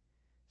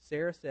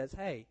 Sarah says,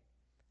 hey,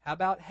 how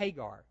about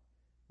Hagar?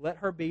 Let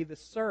her be the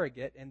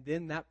surrogate, and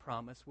then that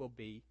promise will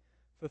be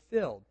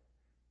fulfilled.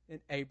 And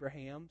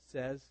Abraham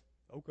says,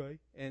 okay.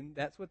 And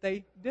that's what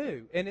they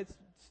do. And it's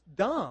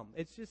dumb.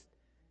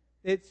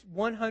 It's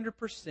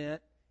 100%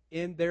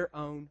 in their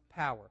own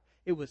power.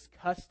 It was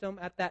custom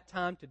at that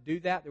time to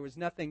do that. There was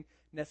nothing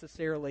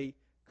necessarily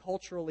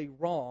culturally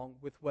wrong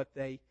with what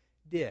they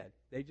did.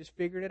 They just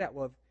figured it out.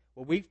 Well,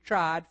 we've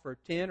tried for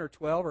 10 or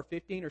 12 or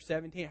 15 or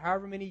 17,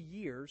 however many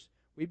years,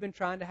 we've been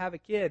trying to have a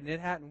kid, and it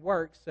hadn't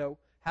worked. So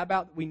how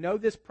about we know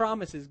this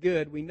promise is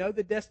good, we know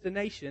the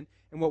destination,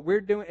 and what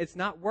we're doing, it's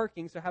not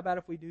working, so how about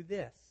if we do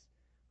this?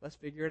 Let's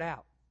figure it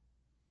out.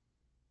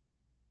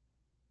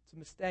 It's a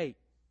mistake.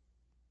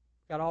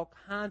 We've got all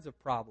kinds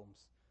of problems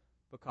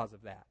because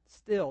of that.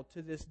 Still,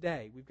 to this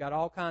day, we've got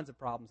all kinds of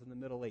problems in the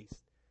Middle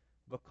East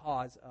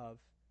because of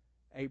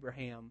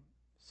Abraham,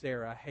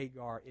 Sarah,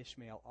 Hagar,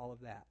 Ishmael, all of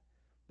that.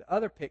 The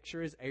other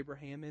picture is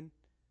Abraham and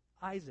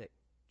Isaac.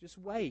 Just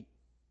wait.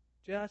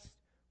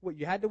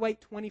 You had to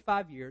wait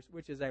 25 years,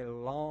 which is a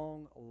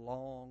long,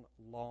 long,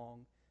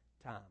 long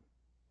time.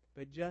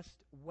 But just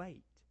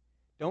wait.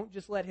 Don't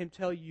just let Him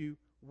tell you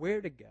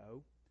where to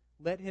go.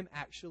 Let Him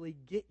actually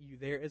get you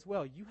there as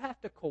well. You have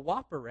to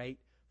cooperate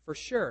for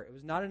sure. It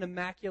was not an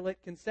immaculate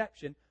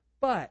conception,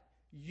 but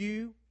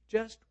You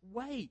just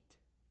wait.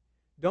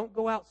 Don't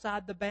go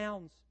outside the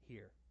bounds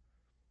here.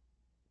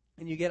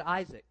 And you get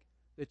Isaac,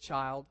 the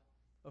child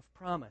of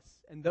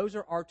promise. And those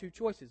are our two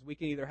choices. We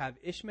can either have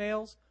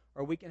Ishmael's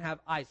or we can have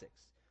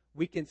Isaac's.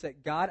 We can say,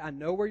 God, I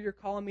know where you're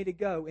calling me to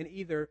go, and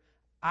either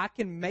I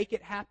can make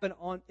it happen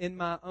in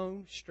my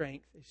own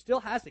strength. He still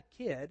has a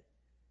kid.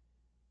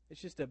 It's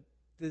just a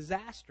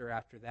disaster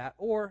after that.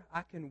 Or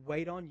I can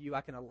wait on you.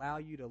 I can allow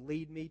you to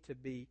lead me,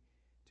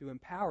 to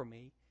empower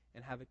me,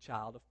 and have a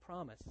child of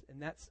promise.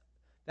 And that's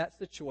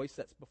the choice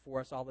that's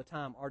before us all the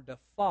time. Our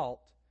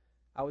default,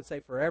 I would say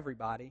for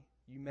everybody,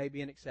 you may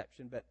be an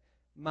exception, but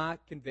my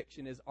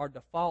conviction is our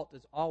default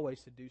is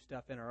always to do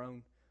stuff in our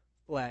own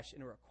flesh,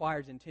 and it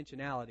requires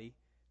intentionality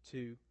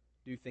to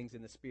do things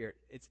in the Spirit.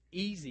 It's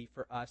easy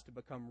for us to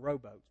become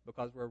rowboats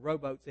because we're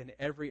rowboats in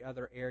every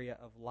other area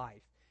of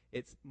life.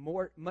 It's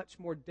much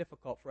more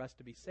difficult for us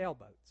to be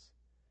sailboats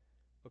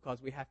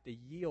because we have to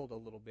yield a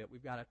little bit.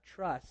 We've got to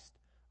trust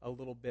a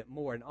little bit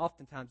more. And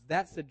oftentimes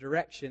that's the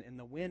direction, and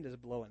the wind is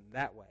blowing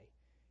that way.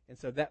 And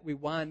so that we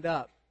wind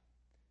up,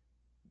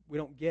 we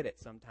don't get it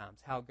sometimes,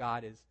 how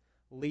God is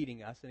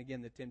leading us. And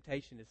again, the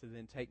temptation is to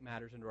then take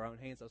matters into our own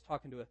hands. I was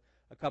talking to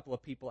a couple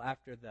of people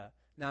after the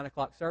 9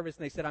 o'clock service,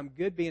 and they said, I'm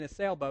good being a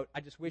sailboat.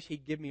 I just wish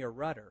he'd give me a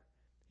rudder.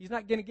 He's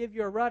not going to give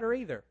you a rudder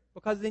either,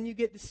 because then you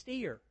get to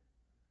steer.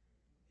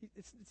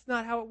 It's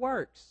not how it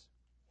works.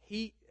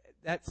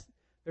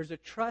 There's a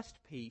trust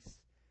piece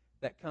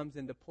that comes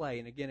into play.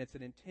 And again, it's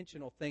an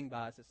intentional thing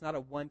by us. It's not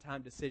a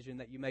one-time decision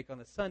that you make on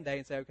a Sunday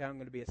and say, okay, I'm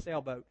going to be a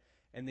sailboat,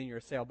 and then you're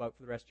a sailboat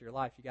for the rest of your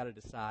life. You've got to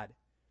decide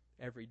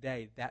every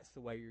day that's the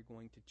way you're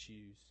going to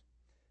choose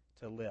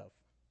to live.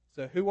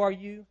 So who are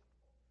you?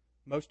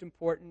 Most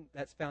important,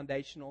 that's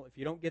foundational. If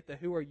you don't get the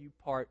who are you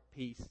part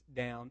piece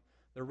down,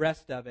 the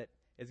rest of it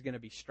is going to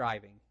be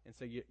striving. And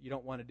so you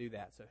don't want to do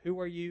that. So who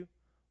are you?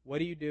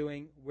 What are you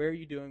doing? Where are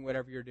you doing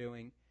whatever you're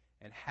doing?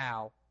 And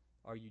how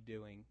are you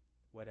doing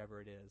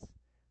whatever it is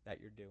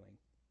that you're doing?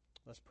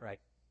 Let's pray.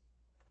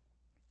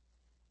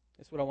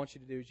 That's what I want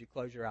you to do as you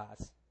close your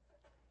eyes.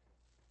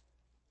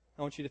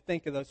 I want you to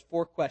think of those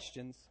 4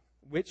 questions.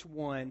 Which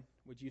one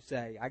would you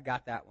say, I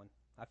got that one?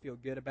 I feel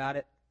good about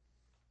it.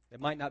 It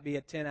might not be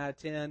a 10 out of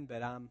 10,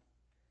 but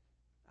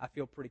I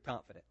feel pretty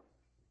confident.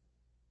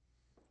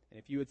 And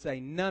if you would say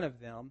none of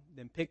them,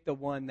 then pick the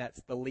one that's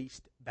the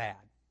least bad.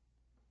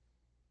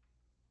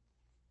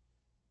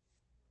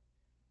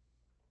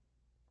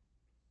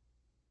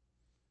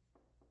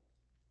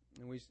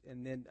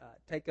 And then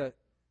take a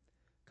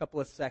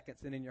couple of seconds,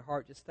 and in your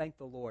heart, just thank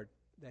the Lord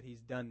that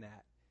He's done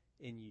that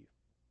in you.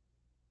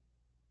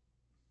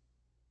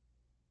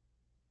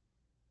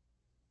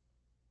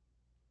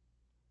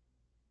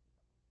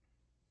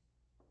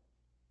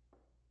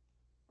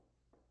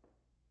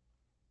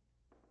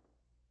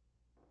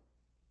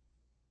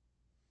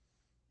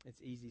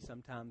 It's easy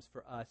sometimes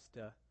for us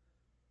to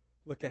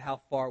look at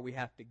how far we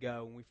have to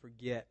go, and we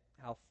forget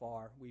how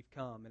far we've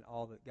come and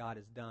all that God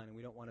has done, and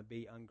we don't want to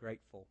be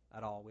ungrateful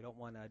at all. We don't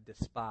want to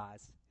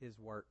despise His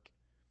work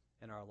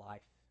in our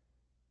life.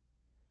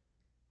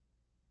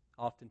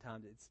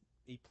 Oftentimes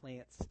He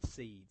plants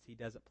seeds. He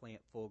doesn't plant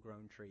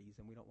full-grown trees,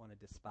 and we don't want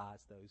to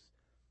despise those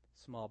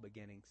small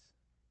beginnings.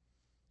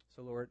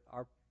 So, Lord,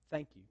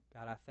 thank you.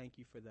 God, I thank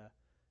you for the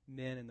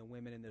men and the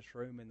women in this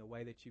room and the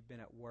way that you've been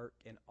at work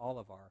in all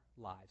of our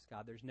lives.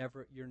 God,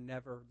 you're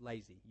never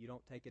lazy. You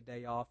don't take a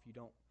day off. You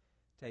don't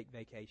take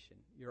vacation.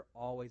 You're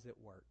always at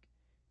work,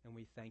 and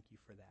we thank you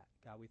for that.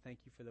 God, we thank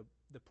you for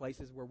the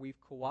places where we've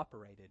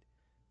cooperated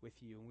with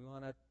you, and we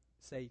want to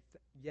say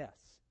yes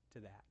to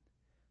that.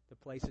 The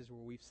places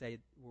where we've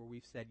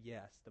said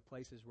yes, the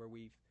places where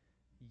we've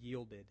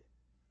yielded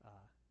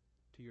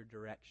to your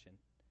direction.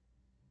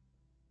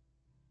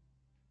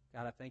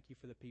 God, I thank you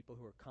for the people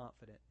who are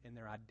confident in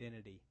their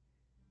identity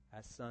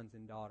as sons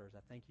and daughters.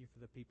 I thank you for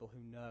the people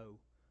who know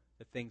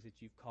the things that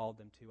you've called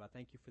them to. I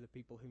thank you for the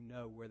people who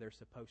know where they're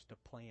supposed to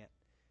plant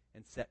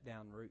and set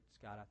down roots.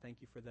 God, I thank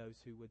you for those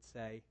who would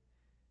say,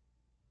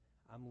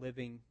 I'm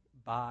living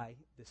by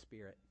the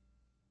Spirit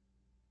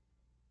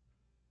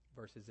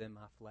versus in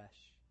my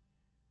flesh.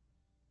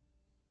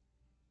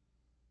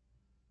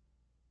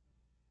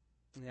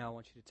 Now I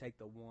want you to take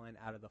the one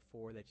out of the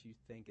 4 that you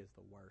think is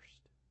the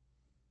worst.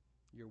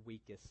 Your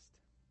weakest,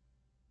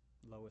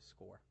 lowest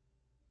score.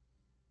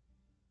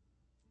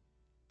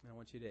 And I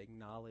want you to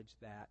acknowledge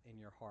that in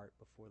your heart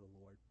before the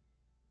Lord.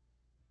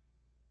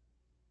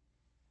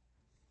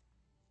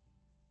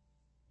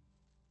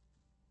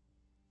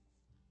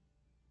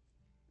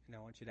 And I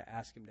want you to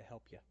ask Him to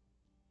help you.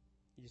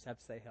 You just have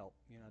to say help.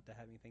 You don't have to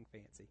have anything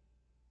fancy.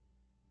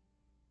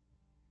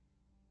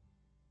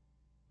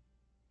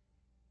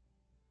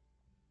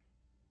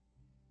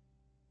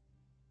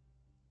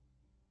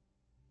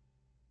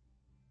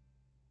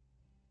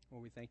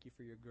 Lord, we thank you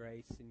for your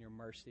grace and your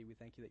mercy. We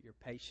thank you that you're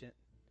patient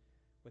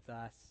with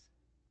us.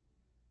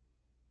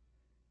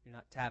 You're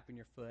not tapping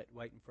your foot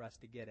waiting for us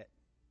to get it.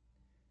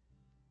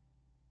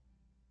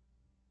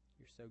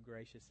 You're so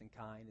gracious and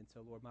kind. And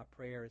so, Lord, my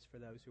prayer is for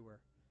those who are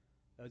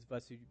Those of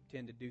us who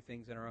tend to do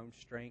things in our own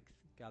strength,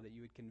 God, that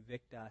you would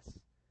convict us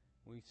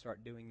when we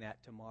start doing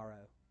that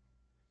tomorrow.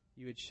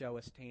 You would show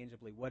us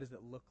tangibly, what does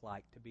it look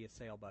like to be a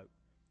sailboat?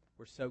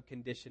 We're so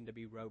conditioned to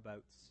be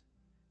rowboats.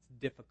 It's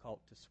difficult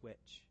to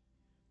switch.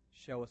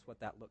 Show us what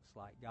that looks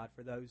like. God,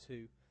 for those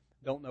who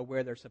don't know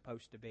where they're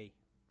supposed to be,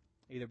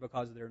 either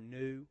because they're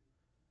new,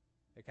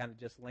 they kind of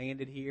just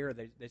landed here, or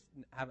they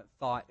haven't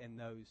thought in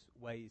those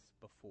ways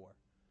before.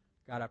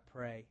 God, I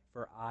pray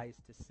for eyes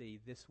to see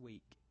this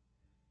week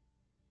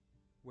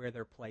where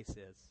their place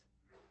is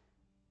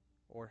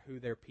or who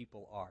their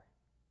people are.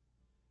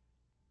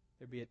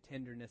 There be a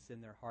tenderness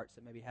in their hearts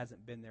that maybe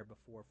hasn't been there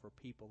before for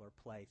people or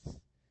place.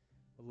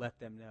 But let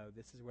them know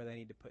this is where they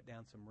need to put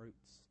down some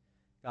roots.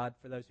 God,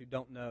 for those who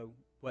don't know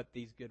what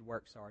these good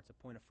works are, it's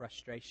a point of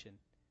frustration.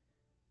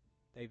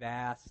 They've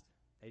asked,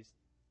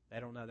 they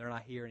don't know, they're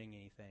not hearing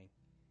anything.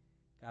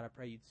 God, I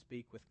pray you'd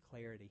speak with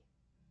clarity,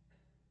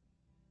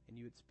 and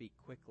you would speak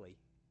quickly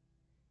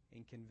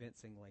and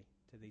convincingly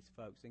to these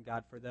folks. And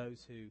God, for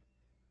those who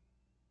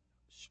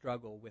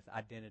struggle with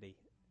identity,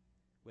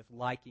 with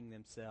liking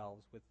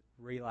themselves, with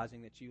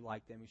realizing that you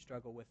like them, who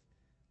struggle with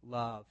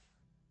love,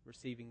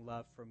 receiving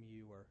love from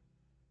you, or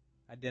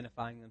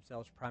identifying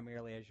themselves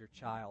primarily as your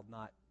child,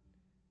 not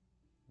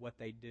what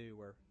they do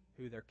or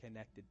who they're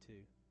connected to.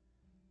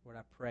 Lord,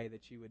 I pray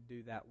that you would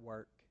do that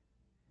work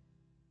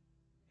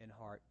in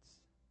hearts,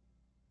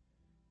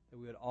 that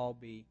we would all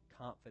be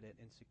confident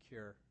and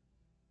secure,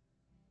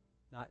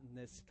 not in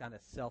this kind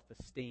of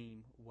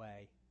self-esteem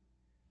way,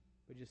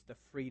 but just the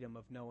freedom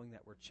of knowing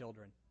that we're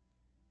children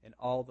and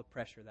all the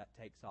pressure that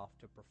takes off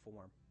to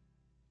perform.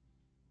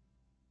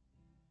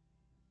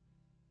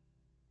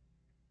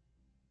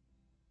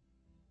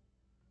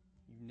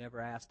 You've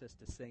never asked us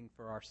to sing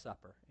for our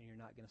supper, and you're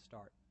not going to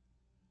start.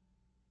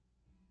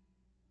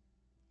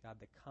 God,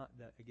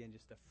 again,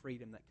 just the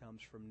freedom that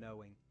comes from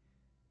knowing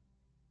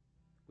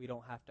we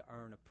don't have to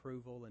earn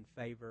approval and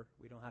favor.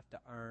 We don't have to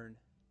earn,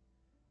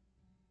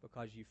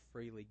 because you've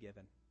freely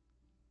given.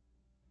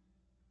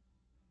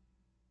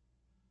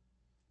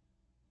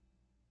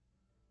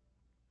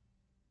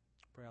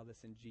 Pray all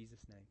this in Jesus'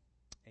 name.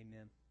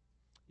 Amen.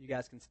 You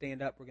guys can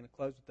stand up. We're going to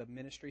close with a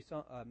ministry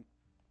song,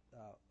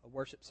 a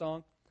worship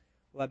song.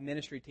 We'll have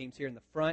ministry teams here in the front.